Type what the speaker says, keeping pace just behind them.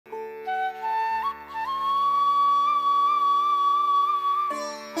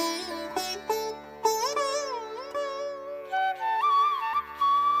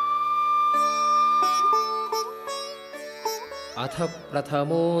अथ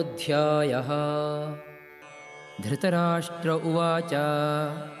प्रथमोऽध्यायः। धृतराष्ट्र उवाच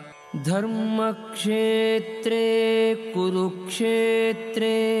धर्मक्षेत्रे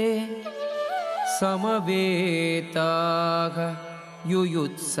कुरुक्षेत्रे समवेताः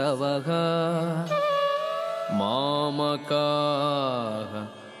युयुत्सवः मामकाः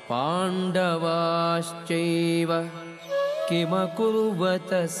पाण्डवाश्चैव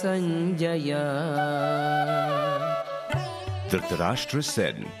किमकुर्वत Sanjaya? Dhritarashtra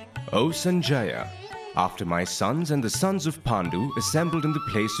said, O Sanjaya, after my sons and the sons of Pandu assembled in the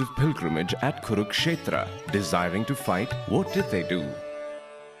place of pilgrimage at Kurukshetra, desiring to fight, what did they do?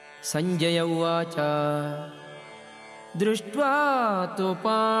 Sanjaya uvacha Drishtva tu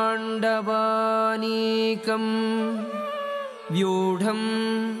Pandavanikam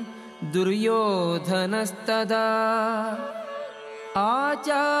Vyudham Duryodhanastada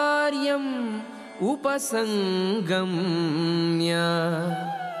Acharyam Upasangamya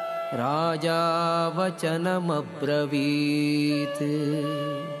Raja Vachanam Abravit.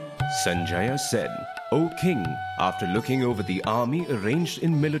 Sanjaya said, O king, after looking over the army arranged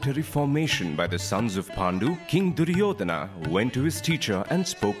in military formation by the sons of Pandu, King Duryodhana went to his teacher and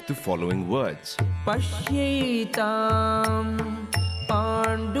spoke the following words. Pashyaitam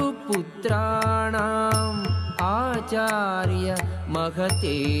Pandu Putranam Acharya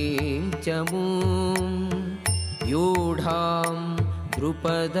Mahatem Chamum Yudham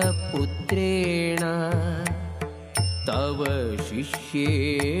Drupada Putrena Tava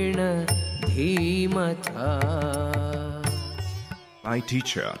Shishyena Dhimata. My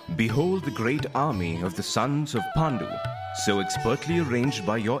teacher, behold the great army of the sons of Pandu, so expertly arranged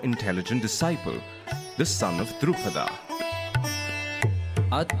by your intelligent disciple, the son of Drupada.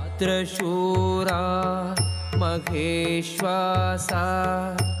 Atra Shura Maheshwasa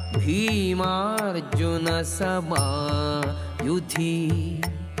Bhima Arjuna Sama Yudhi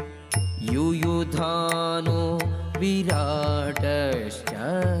Yuyudhano Viratascha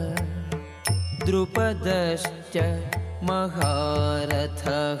Drupadascha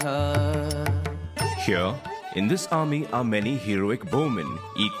Maharathaha. Here, in this army are many heroic bowmen,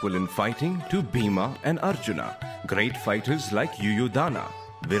 equal in fighting to Bhima and Arjuna, great fighters like Duryodhana,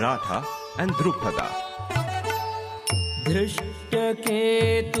 Viratha and Drupada.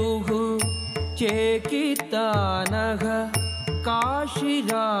 Dhrishtaketuhu Chekitanaha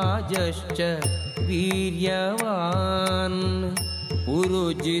Kashirajascha Viryavan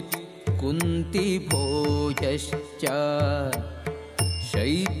Purujit Kunti Bhojascha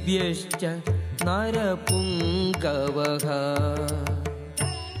Shaibyascha Narapungavaha.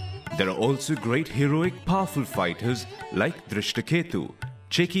 There are also great heroic powerful fighters like Drishtaketu,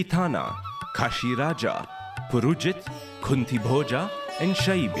 Chekitana, Kashiraja, Purujit, Kunti Bhoja and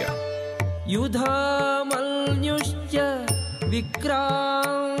Shaibya. Yudha Malnyuscha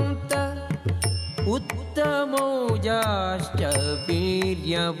Vikranta Uttamojascha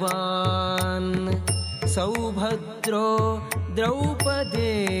Viryavan Saubhadro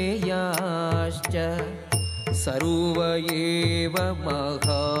Draupadeyascha Sarvayeva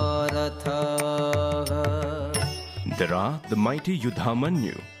Maharatha. There are the mighty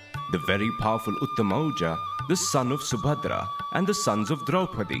Yudhamanyu, the very powerful Uttamoja, the son of Subhadra, and the sons of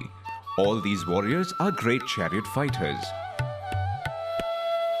Draupadi. All these warriors are great chariot fighters.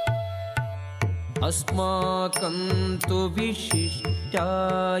 Asmakam tu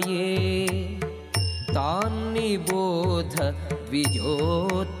vishishtaye Tani bodha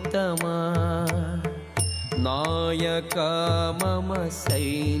dvijottama Nayaka mama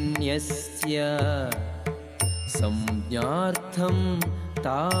sainyasya Samjnartham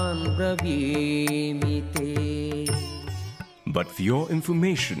tan bravimite. But for your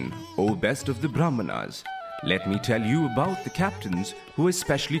information, O best of the Brahmanas, let me tell you about the captains who are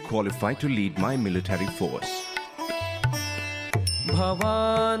specially qualified to lead my military force.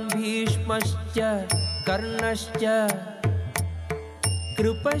 Bhavan Bhishmascha Karnascha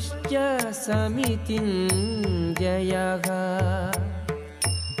Krupascha Samitinjayaha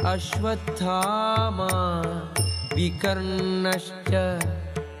Ashwathama Vikarnascha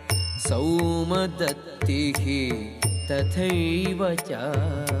Saumadattihi Tathaivacha.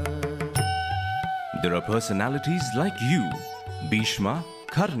 There are personalities like you, Bhishma,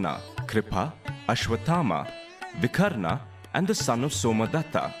 Karna, Kripa, Ashwathama, Vikarna, and the son of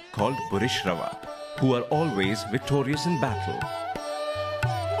Somadatta called Burishrava, who are always victorious in battle.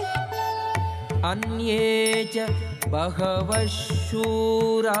 Anyecha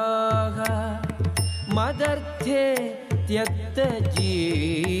Bhavashuraha Madarthe Tyakta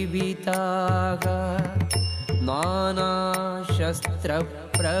Jivitaha Nana Shastra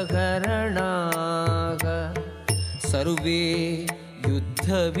Pragaranaha sarve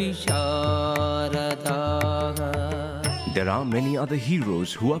yuddha visharadaha. There are many other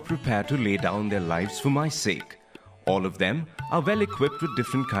heroes who are prepared to lay down their lives for my sake. All of them are well equipped with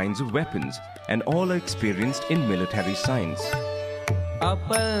different kinds of weapons, and all are experienced in military science.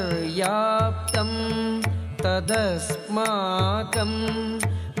 Aparyaptam tadasmakam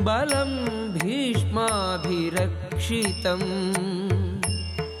balam bhishmabhirakshitam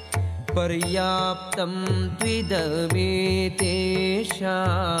paryaptam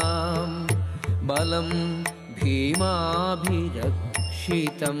tvidametesham balam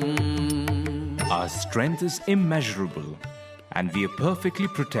bhimabhirakshitam. Our strength is immeasurable, and we are perfectly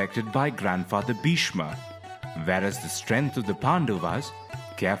protected by grandfather Bhishma, whereas the strength of the Pandavas,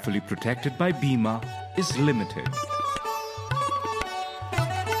 carefully protected by Bhima, is limited.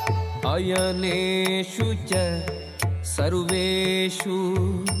 Ayaneshu cha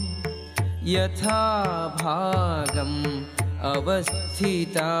sarveshu yatha bhagam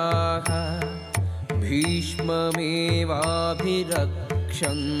avasthitaha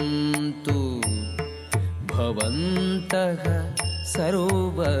bhishmamevabhirakshantu bhavantaha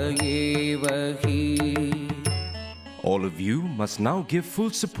sarvayevahi. All of you must now give full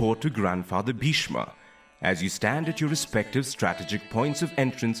support to grandfather Bhishma as you stand at your respective strategic points of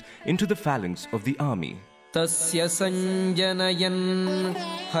entrance into the phalanx of the army. Tasya sanjanayan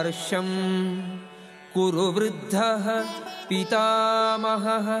harsham kuruvriddha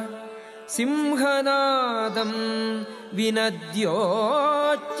pitamaha simhanadam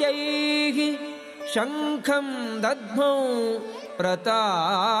vinadyochaihi shankham dadmau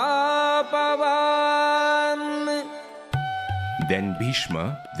pratapavan. Then Bhishma,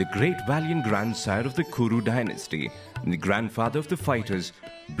 the great valiant grandsire of the Kuru dynasty and the grandfather of the fighters,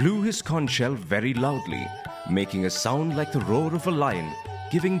 blew his conch shell very loudly, making a sound like the roar of a lion,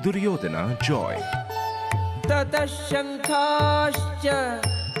 giving Duryodhana joy. Tatashankhascha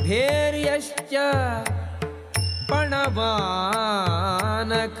bheryascha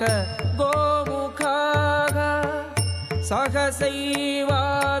panavanaka gomukhaga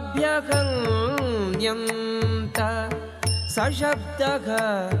sahasaivaabhyakanyanta sashabdaga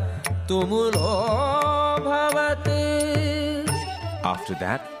tumulo bhavate. After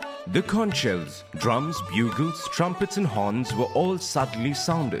that, the conch shells, drums, bugles, trumpets and horns were all suddenly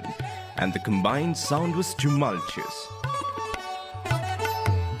sounded, and the combined sound was tumultuous.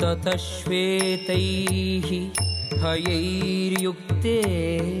 Tatashvetaihi hayair-yukte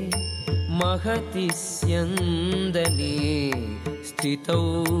mahati syandane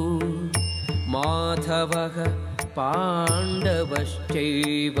stitau madhavaha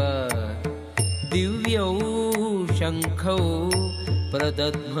pandavaschaiva divyau shankhau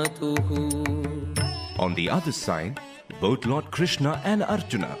pradadmatuhu. On the other side, both Lord Krishna and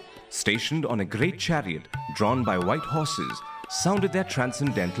Arjuna, stationed on a great chariot drawn by white horses, sounded their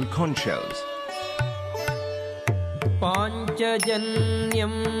transcendental conch shells.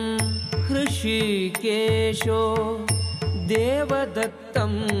 Panchajanyam Hrishikesho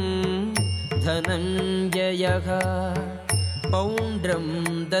Devadattam Dhananjayaha Poundram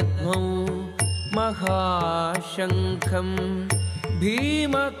Dadmau Mahashankham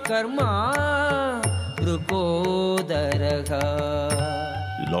Bhima Karma Rukodaraha.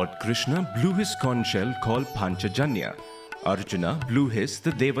 Lord Krishna blew his conch shell called Panchajanya, Arjuna blew his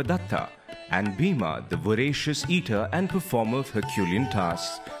the Devadatta, and Bhima, the voracious eater and performer of Herculean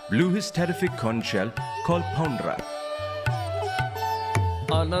tasks, blew his terrific conch shell called Poundra.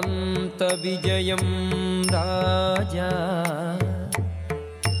 Ananta Vijayam Raja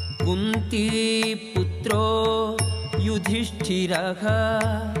Kunti Putro Yudhishthiraha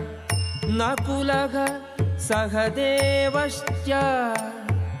Nakulaha Sahadevascha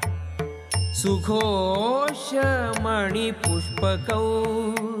Sughosha Mani Pushpakau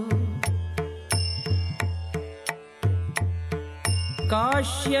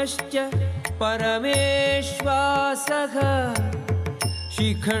Kashyascha Parameshwasaha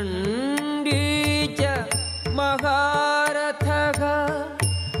Shikhandi Maharathaha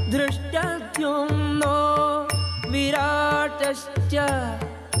Drishtatyumno Viratascha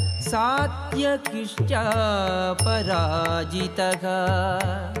Satyakishcha Parajitaha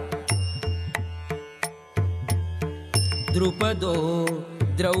Drupado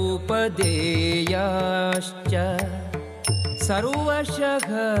Draupadeyascha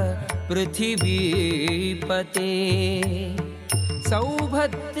Sarvashakha Prithivipate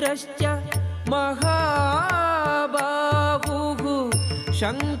Saubhadrascha Mahabahuhu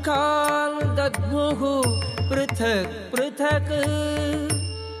Shankal Dadmuhu Prithak Prithak.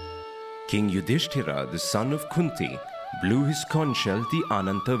 King Yudhishthira, the son of Kunti, blew his conch shell the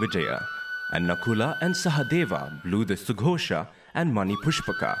Ananta Vijaya, and Nakula and Sahadeva blew the Sughosha and Mani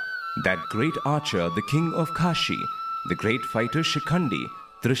Pushpaka. That great archer, the king of Kashi, the great fighter Shikhandi,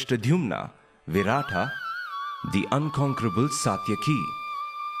 Drishtadyumna, Virata, the unconquerable Satyaki,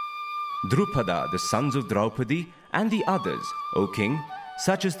 Drupada, the sons of Draupadi, and the others, O king,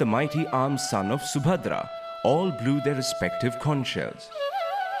 such as the mighty armed son of Subhadra, all blew their respective conch shells.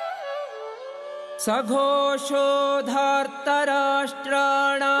 Saghosho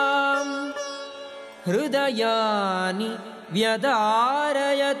Dhritarashtraణam hridayani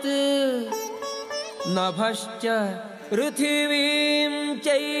vyadarayat nabhascha prithivim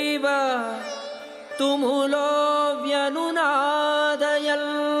chaiva tumulo vyanunadayal.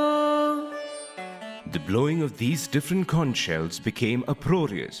 The blowing of these different conch shells became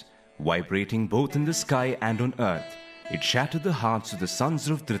uproarious, vibrating both in the sky and on earth. It shattered the hearts of the sons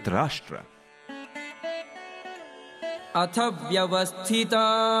of Dhritarashtra. Atha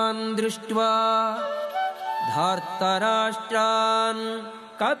vyavasthitan drishtva Dhritarashtran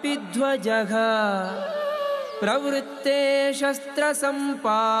kapidhvajaha pravritte shastra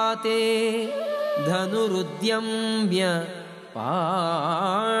sampate dhanurudyamya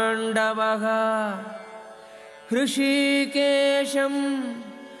pandavaha Hrishikesham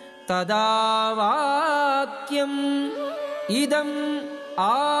tadavakyam idam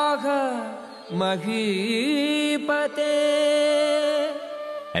aha mahipate.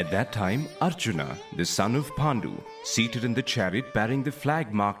 At that time, Arjuna, the son of Pandu, seated in the chariot bearing the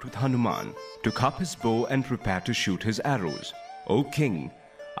flag marked with Hanuman, took up his bow and prepared to shoot his arrows. O king,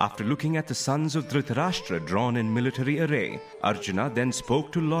 after looking at the sons of Dhritarashtra drawn in military array, Arjuna then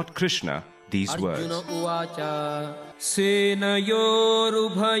spoke to Lord Krishna these words. Arjuna uvacha senayor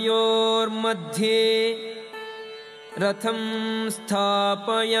ubhayor madhye ratham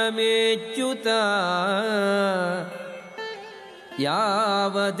sthapayamechyuta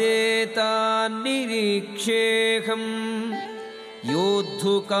yavadeta niriksheham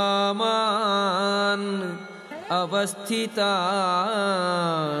yodhukaman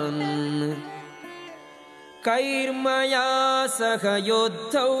avasthitan kairmaya saha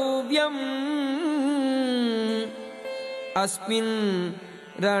yodhavyam asmin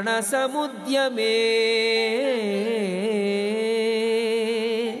ranasamudyame.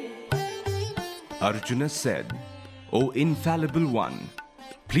 Arjuna said, O infallible one,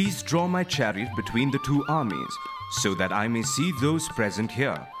 please draw my chariot between the two armies, so that I may see those present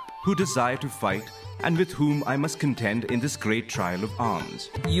here who desire to fight and with whom I must contend in this great trial of arms.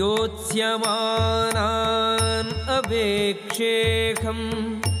 Yotsyaman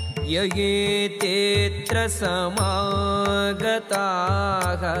aveksheham yayetetra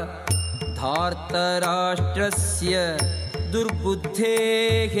samagataha Dhritarashtrasya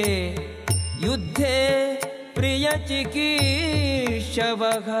durbuddhehe yuddhe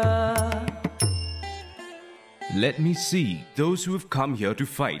priyachikishavaha. Let me see those who have come here to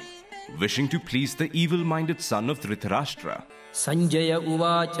fight, wishing to please the evil-minded son of Dhritarashtra. Sanjaya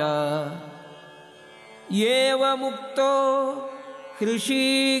uvacha yeva mukto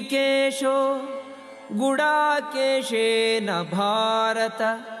Hrishikesho gudakeshena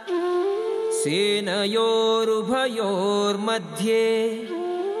bharata senayorubhayor madhye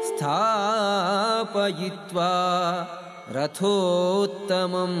sthapayitva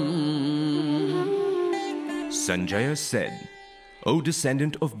rathottamam. Sanjaya said, O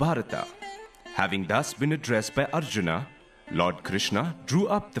descendant of Bharata, having thus been addressed by Arjuna, Lord Krishna drew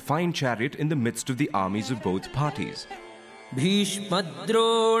up the fine chariot in the midst of the armies of both parties.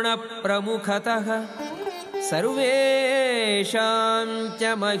 Bhishmadrona pramukhatah sarvesham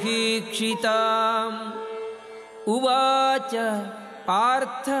cha mahikshitam uvacha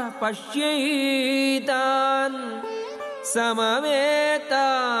partha pashyaitan samavetan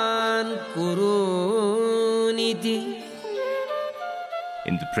kuruniti.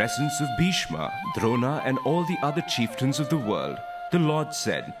 In the presence of Bhishma, Drona and all the other chieftains of the world, the Lord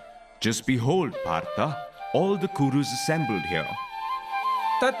said, Just behold, Partha, all the Kurus assembled here.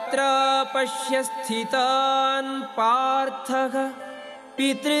 Tatra pashyasthitan parthaha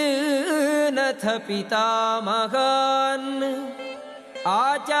pitrunatha pitamagan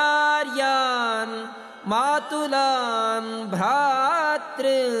acharyan matulan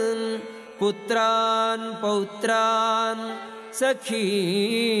bhratrin putran pautran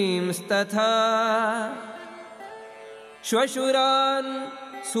sakhim statha shvashuran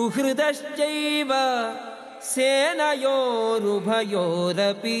suhridaschaiva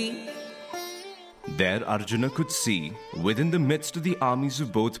senayorubhayorapi. There Arjuna could see, within the midst of the armies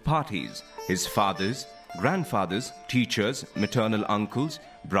of both parties, his fathers, grandfathers, teachers, maternal uncles,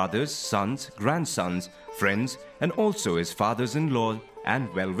 brothers, sons, grandsons, friends, and also his fathers-in-law and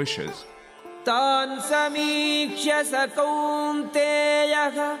well-wishers. तान् समीक्ष्य स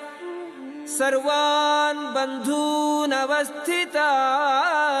कौन्तेयः सर्वान् बन्धून् अवस्थितान्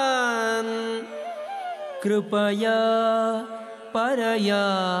कृपया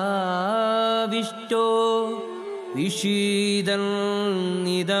परयाविष्टो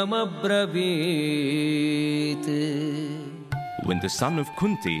विषीदन्निदमब्रवीत्. When the son of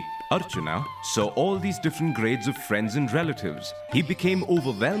Kunti, Arjuna, saw all these different grades of friends and relatives, he became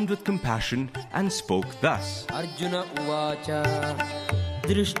overwhelmed with compassion and spoke thus. Arjuna uvacha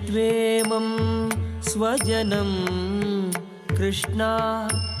drishtvaemam swajanam Krishna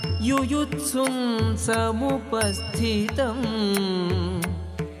yuyutsum samupasthitam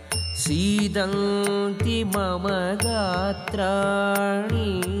Sidanti mama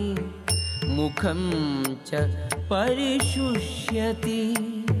gatrani mukham cha parishusyati.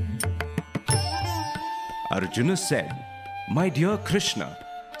 Arjuna said, "My dear Krishna,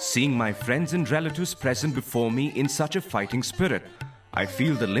 seeing my friends and relatives present before me in such a fighting spirit, I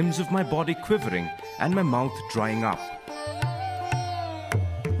feel the limbs of my body quivering and my mouth drying up.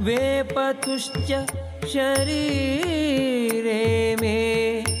 Vepatushcha sharire me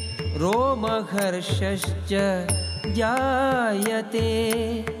romaharshascha jayate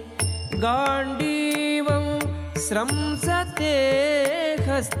gandivam sramsate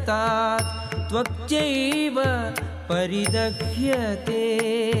hastat tvakjaiva paridahyate."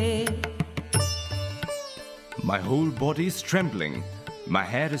 My whole body is trembling, my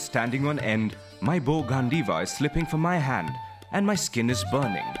hair is standing on end, my bow Gandiva is slipping from my hand, and my skin is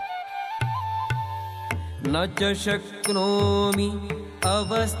burning. Na cha shaknomi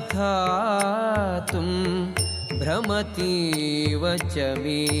avasthatum bhramati vacha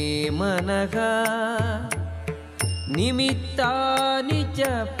me manaha nimittani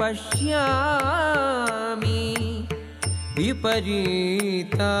cha pashyami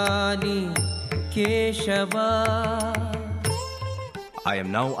viparitani Keshava. I am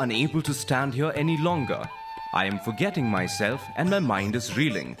now unable to stand here any longer. I am forgetting myself and my mind is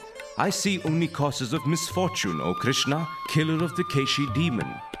reeling. I see only causes of misfortune, O Krishna, killer of the Keshi demon.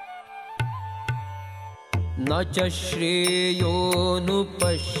 Na cha shreyo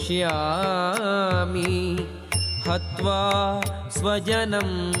nupashyami hatva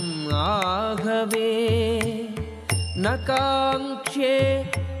svajanam aghave nakankshe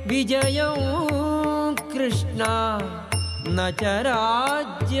vijayam Krishna na cha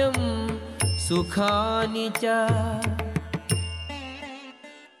rajyam sukhani cha.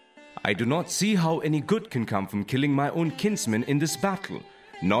 I do not see how any good can come from killing my own kinsmen in this battle,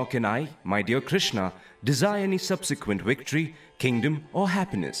 nor can I, my dear Krishna, desire any subsequent victory, kingdom or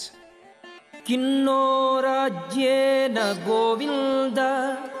happiness. Kinno rajyena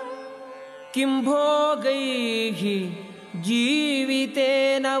govinda kim bhogaihi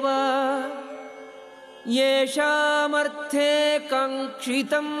जीवितेन वा येषामर्थे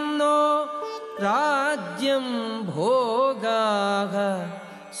काङ्क्षितं नो राज्यं भोगाः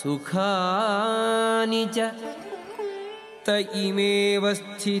सुखानि च त इमेव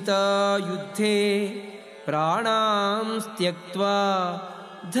स्थिता युद्धे प्राणां त्यक्त्वा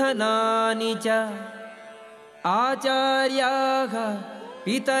धनानि च आचार्याः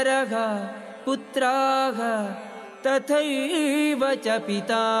पितरः पुत्राः तथैव च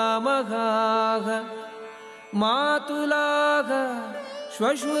पितामहाः मातुलाः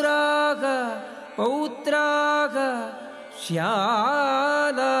श्वशुराः पौत्राः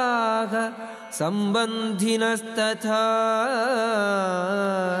श्यालाः सम्बन्धिनस्तथा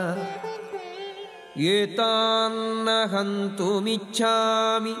एतान्न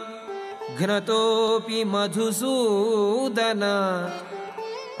हन्तुमिच्छामि घ्नतोऽपि मधुसूदन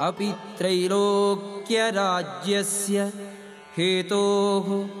अपि त्रैलोक्यराज्यस्य हेतोः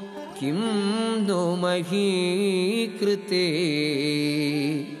किं नो मही कृते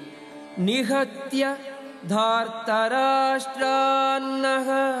निहत्य धार्तराष्ट्रान्नः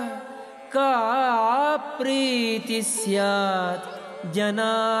का प्रीतिः स्यात्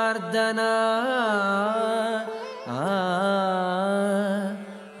Janardan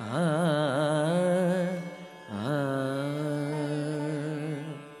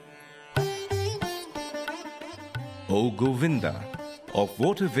O Govinda, of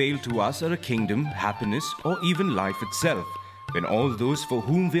what avail to us are a kingdom, happiness, or even life itself, when all those for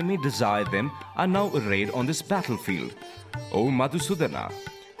whom we may desire them are now arrayed on this battlefield? O Madhusudana,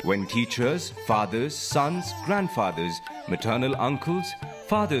 when teachers, fathers, sons, grandfathers, maternal uncles,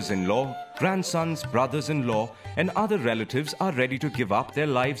 fathers-in-law, grandsons, brothers-in-law, and other relatives are ready to give up their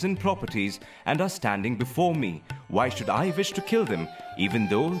lives and properties and are standing before me, why should I wish to kill them, even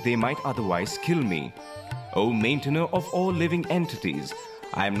though they might otherwise kill me? O maintainer of all living entities,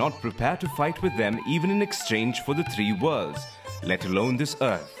 I am not prepared to fight with them even in exchange for the 3 worlds, let alone this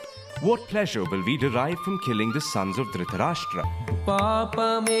earth. What pleasure will we derive from killing the sons of Dhritarashtra?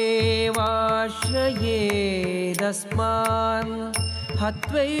 Papamevashrayedasman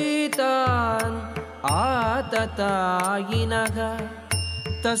hatvaitan atatayinaga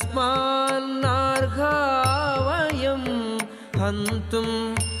tasman narghavayam hantum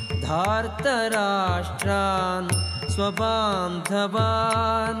dhartarashtran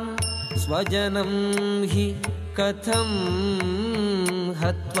swabandhavan swajanam hi katham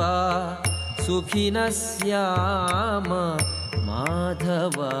hatva sukhinasyama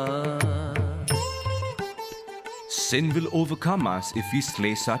madhava. Sin will overcome us if we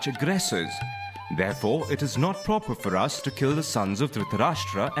slay such aggressors. Therefore, it is not proper for us to kill the sons of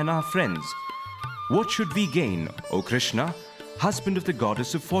Dhritarashtra and our friends. What should we gain, O Krishna, husband of the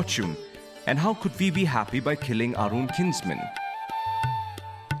goddess of fortune? And how could we be happy by killing our own kinsmen?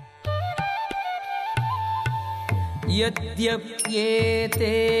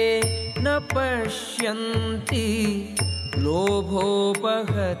 Yadyapyete na pashyanti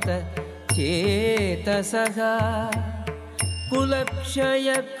lobhopahata chetasaha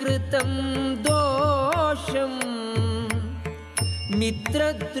kulakshaya kritam dosham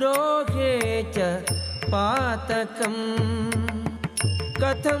mitradrohe cha patakam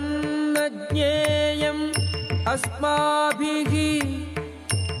katham na jneyam asmabhihi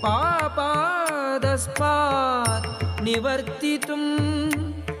papadaspat nivartitum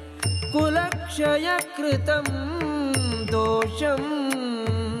kulakshaya kritam dosham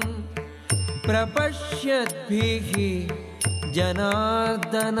prapashyadbhihi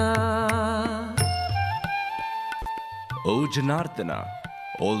janardana. O Janardana,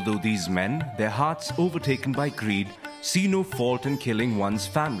 although these men, their hearts overtaken by greed, see no fault in killing one's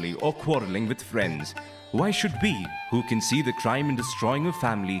family or quarreling with friends, why should we, who can see the crime in destroying a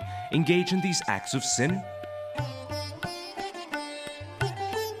family, engage in these acts of sin?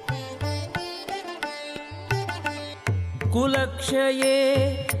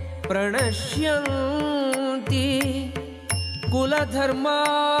 Kulakshaye pranashyanti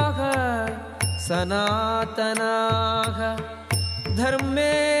kuladharmaha sanatanaha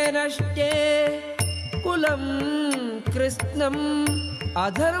dharme nashte kulam krishnam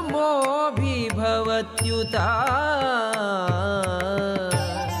adharmo bhavatyuta.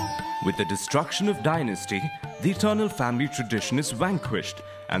 With the destruction of dynasty, the eternal family tradition is vanquished,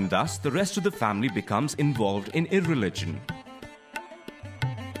 and thus the rest of the family becomes involved in irreligion.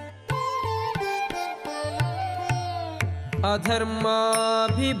 Adharma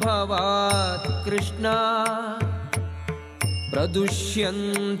bhavaat Krishna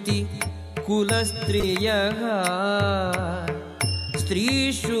pradushyanti kulastriyaha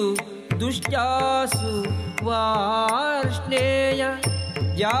strishu dushyasu varshneya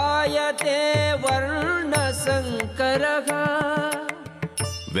jayate varna sankaraha.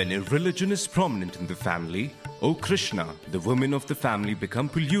 When irreligion is prominent in the family, O Krishna, the women of the family become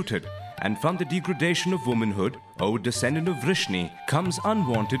polluted, and from the degradation of womanhood, O descendant of Vrishni, comes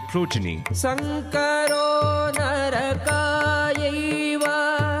unwanted progeny. Sankaro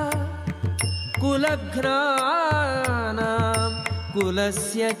narakayaiva kulaghranam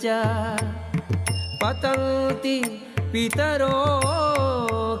kulasya cha patanti pitaro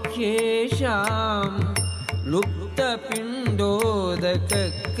kesham lupta pindodaka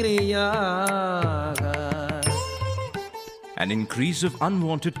kriyaga. An increase of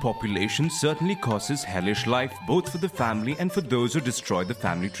unwanted population certainly causes hellish life both for the family and for those who destroy the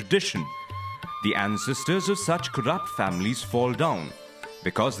family tradition. The ancestors of such corrupt families fall down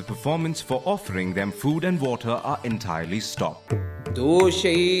because the performance for offering them food and water are entirely stopped.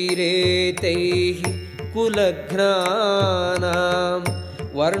 Doshairetaihi kulaghranam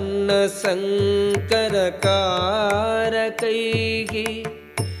varna sankarakarakaihi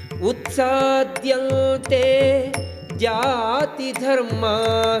utsadyante jati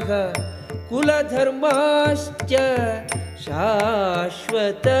dharmaha kula dharmascha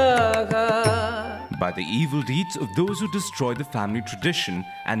shashvataha. By the evil deeds of those who destroy the family tradition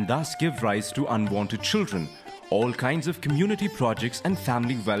and thus give rise to unwanted children, all kinds of community projects and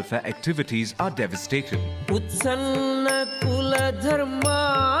family welfare activities are devastated. Utsanna kula dharmanam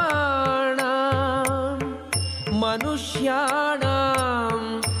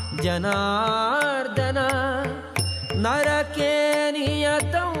manushyanam janardana narake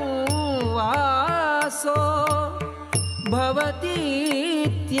niyatam vaso bhavati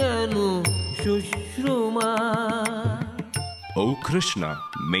ityanu shushruma. O Krishna,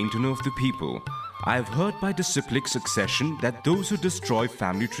 maintainer of the people, I have heard by disciplic succession that those who destroy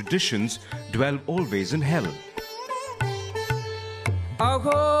family traditions dwell always in hell.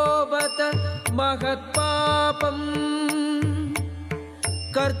 अहोबत महत्पापं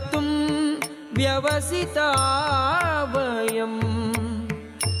कर्तुं व्यवसिता वयं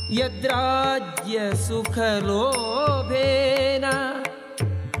यद्राज्यसुखलोभेन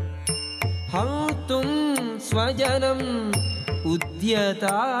हन्तुं स्वजनम्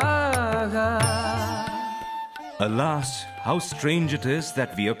उद्यताः. Alas, how strange it is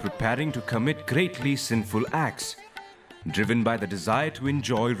that we are preparing to commit greatly sinful acts. Driven by the desire to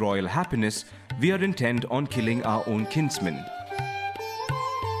enjoy royal happiness, we are intent on killing our own kinsmen.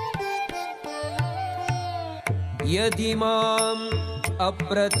 यदिमाम्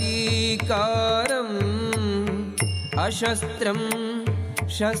अप्रतीकारम् अशस्त्रं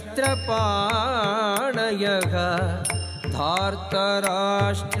शस्त्रपाणयः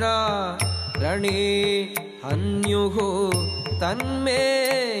धार्तराष्ट्रा रणे हन्युः तन्मे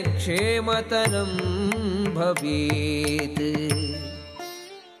क्षेमतरं भवेत्.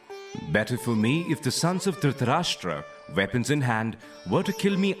 Better for me if the sons of Dhritarashtra, weapons in hand, were to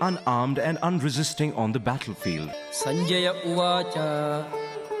kill me unarmed and unresisting on the battlefield. Sanjaya uvacha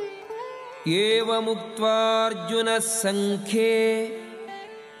evamuktva Arjuna sankhe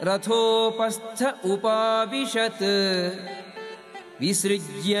rathopastha upavishat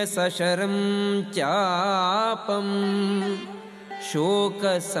visrijya sasharam chapam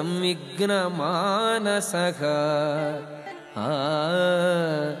shoka samvigna manasaha.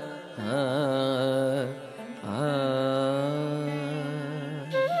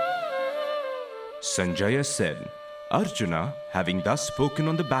 Sanjaya said, Arjuna, having thus spoken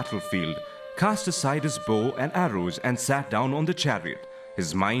on the battlefield, cast aside his bow and arrows and sat down on the chariot,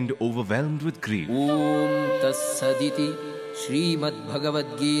 his mind overwhelmed with grief. Om tassaditi Srimad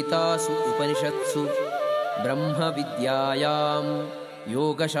Bhagavad-gita su Upanishatsu Brahma Vidyayam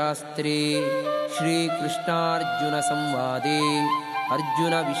Yoga Shastre Shri Krishna Arjuna Samvade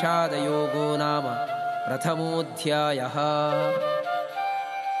Arjuna Vishada Yogo Nama Prathamodhyayaha.